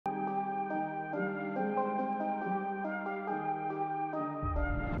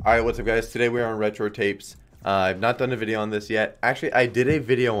Alright, what's up guys? Today we're on Retro Tapes. I've not done a video on this yet. Actually, I did a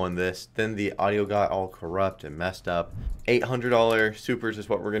video on this, then the audio got all corrupt and messed up. $800 supers is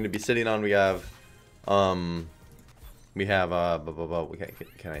what we're going to be sitting on. We have, can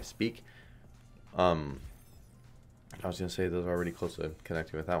I speak? I was going to say those are already close to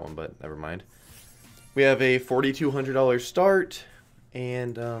connecting with that one, but never mind. We have a $4,200 start,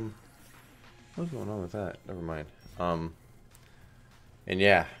 and, what's going on with that? Never mind. And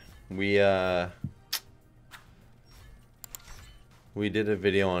yeah, we did a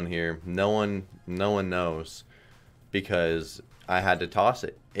video on here. No one knows because I had to toss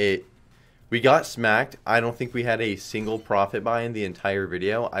it. We got smacked. I don't think we had a single profit buy in the entire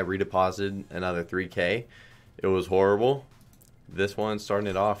video. I redeposited another 3K. It was horrible. This one starting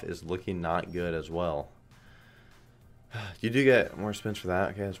it off is looking not good as well. You do get more spins for that.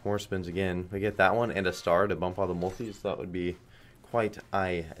 Okay, it's more spins again. We get that one and a star to bump all the multis. That would be quite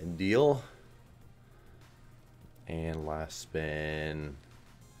ideal. And last spin.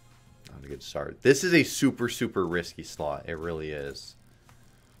 Not a good start. This is a super risky slot. It really is.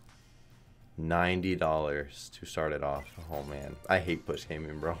 $90 to start it off. Oh man, I hate push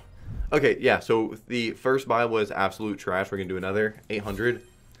gaming, bro. Okay, yeah, so the first buy was absolute trash. We're gonna do another 800.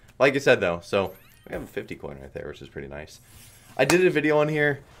 Like I said though, so we have a 50 coin right there, which is pretty nice. I did a video on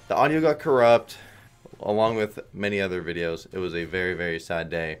here. The audio got corrupt, along with many other videos. It was a very sad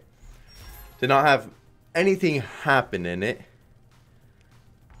day. Did not have anything happen in it.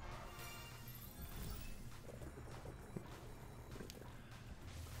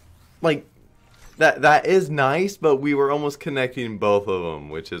 Like, that is nice, but we were almost connecting both of them,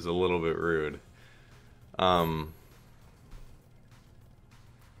 which is a little bit rude. I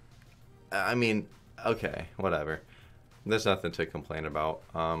mean, okay, whatever. There's nothing to complain about.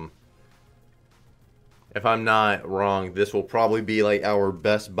 If I'm not wrong, this will probably be like our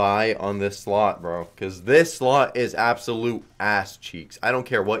best buy on this slot, bro. Because this slot is absolute ass cheeks. I don't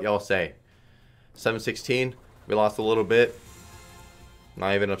care what y'all say. 716, we lost a little bit.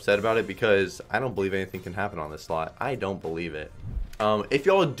 Not even upset about it because I don't believe anything can happen on this slot. I don't believe it. If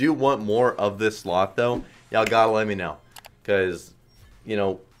y'all do want more of this slot, though, y'all gotta let me know. Because, you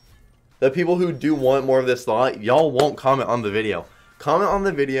know, the people who do want more of this slot, y'all won't comment on the video. Comment on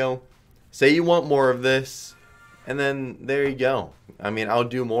the video. Say you want more of this, and then there you go. I mean, I'll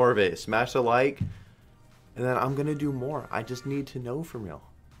do more of it. Smash the like, and then I'm going to do more. I just need to know from y'all.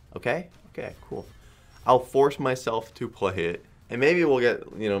 Okay? Okay, cool. I'll force myself to play it, and maybe we'll get,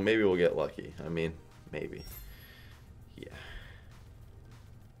 you know, maybe we'll get lucky. I mean, maybe. Yeah.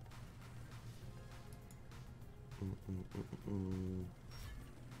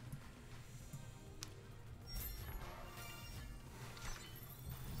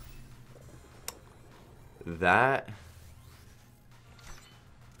 That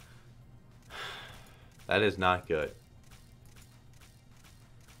is not good.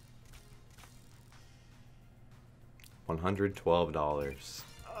 $112.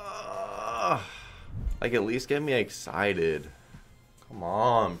 Like, at least get me excited. Come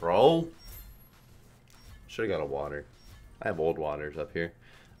on, bro. Should have got a water. I have old waters up here.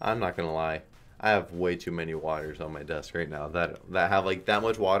 I'm not gonna lie. I have way too many waters on my desk right now that have like that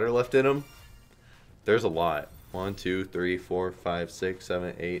much water left in them. There's a lot. 1, 2, 3, 4, 5, 6,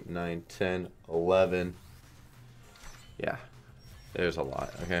 7, 8, 9, 10, 11. Yeah. There's a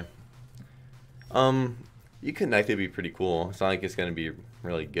lot, okay? You connect it'd be pretty cool. It's not like it's gonna be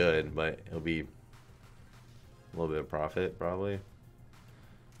really good, but it'll be a little bit of profit, probably.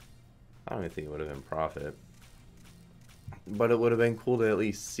 I don't even think it would have been profit. But it would have been cool to at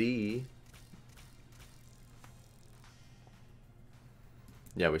least see.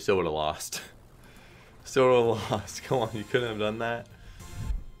 Yeah, we still would have lost. Still would have lost. Come on, you couldn't have done that.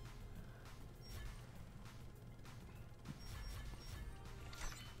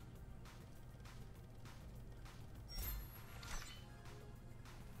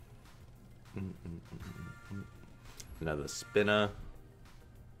 Another spinner.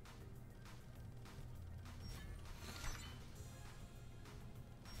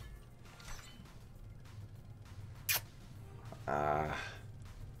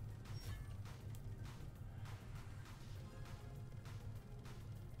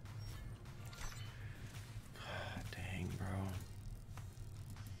 Dang, bro.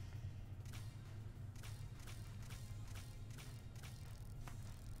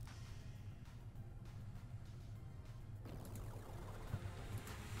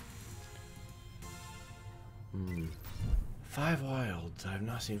 Five wilds. I've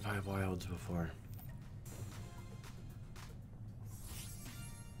not seen 5 wilds before.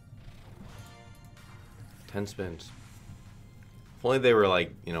 10 spins. If only they were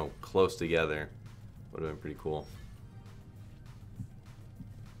like, you know, close together. Would have been pretty cool.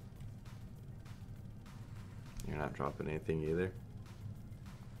 You're not dropping anything either.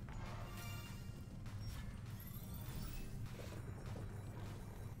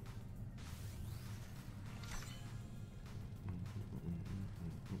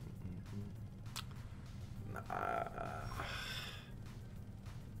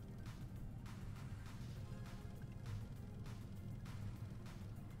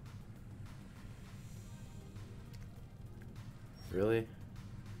 Really?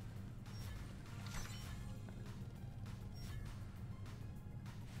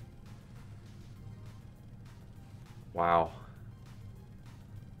 Wow.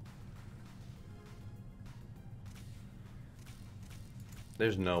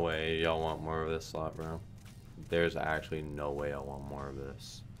 There's no way y'all want more of this slot, bro. There's actually no way I want more of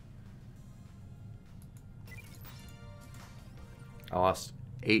this. I lost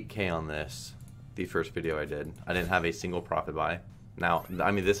 8K on this. The first video I did. I didn't have a single profit buy. Now,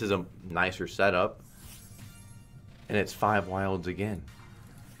 I mean, this is a nicer setup. And it's 5 wilds again.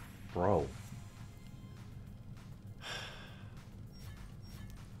 Bro.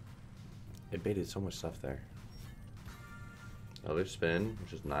 It baited so much stuff there. Another spin,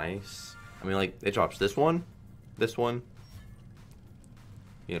 which is nice. I mean, like, it drops this one,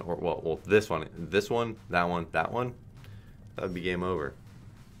 you know, or, well, this one, that one, that one. That would be game over.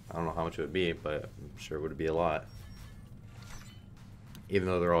 I don't know how much it would be, but I'm sure it would be a lot. Even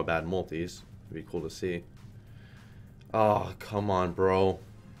though they're all bad multis, it'd be cool to see. Oh, come on, bro.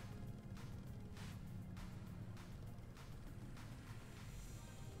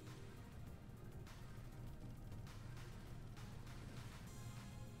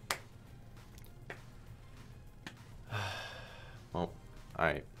 Well,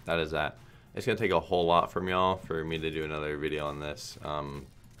 alright, that is that. It's going to take a whole lot from y'all for me to do another video on this.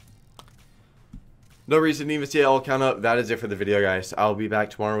 No reason to even see it all count up. That is it for the video, guys. I'll be back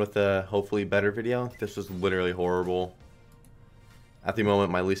tomorrow with a hopefully better video. This was literally horrible. At the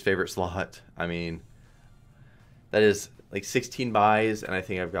moment, my least favorite slot. I mean, that is like 16 buys, and I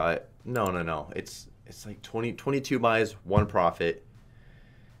think I've got... No. It's like 22 buys, 1 profit.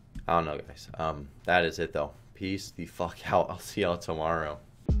 I don't know, guys. That is it, though. Peace the fuck out. I'll see y'all tomorrow.